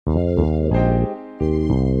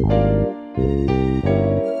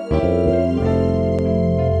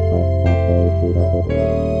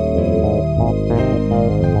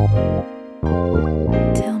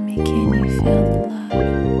Tell me, can you feel the love?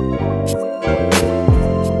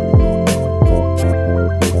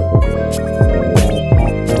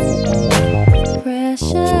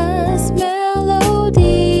 Precious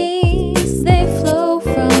melodies, they flow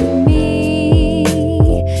from me,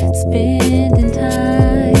 spending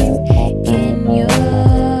time in your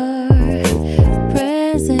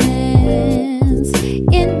presence,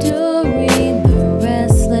 enduring the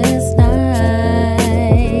restless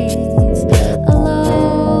nights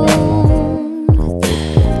alone,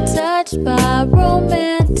 touched by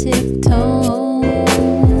romantic tone.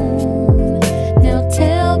 Now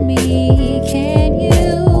tell me, can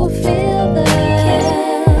you feel that?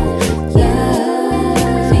 Can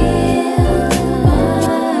you feel my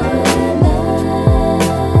love?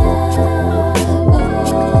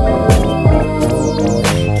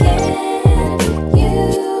 Can you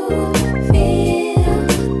feel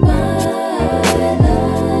my love?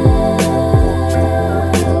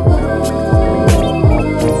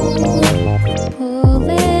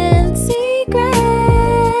 Pulling secrets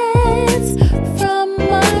from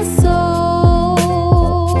my soul,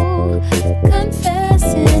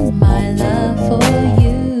 confessing my love for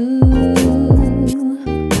you.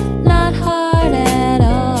 Not hard at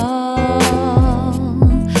all.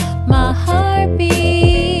 My heart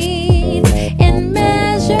beats in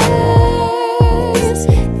measures,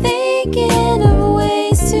 thinking of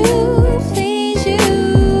ways to please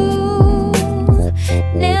you.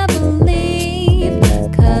 Never leave,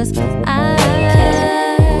 'cause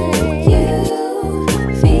you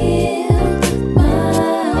feel my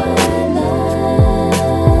love.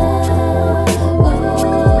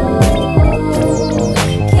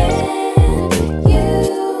 Can you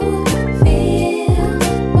feel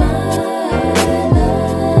my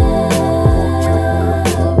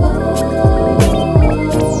love?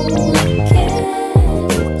 Can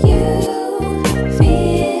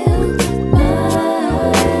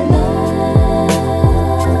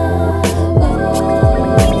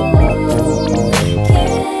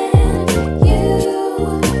you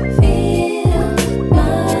feel my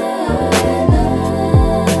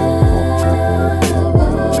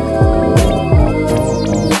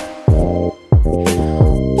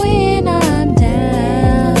When I'm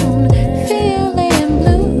down, feeling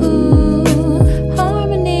blue,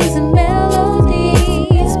 harmonies and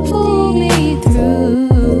melodies pull me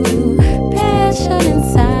through. Passion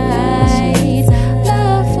inside,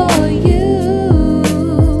 love for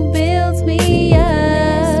you builds me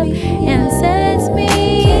up and sets me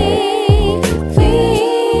free.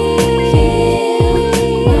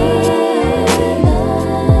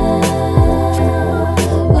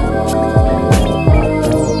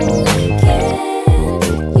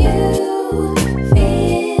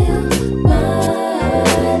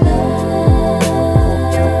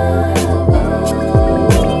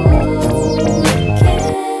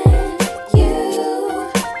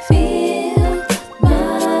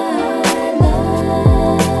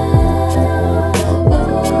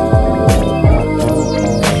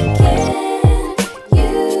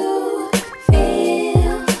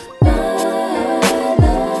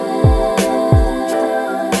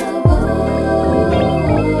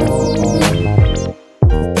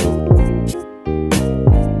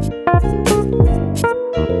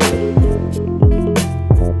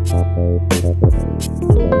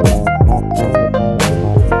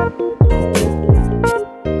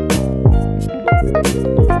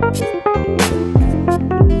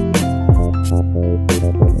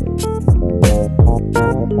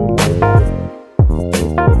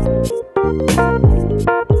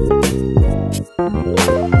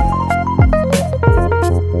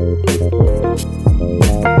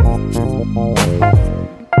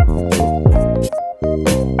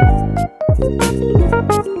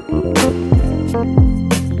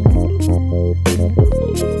 Thank you.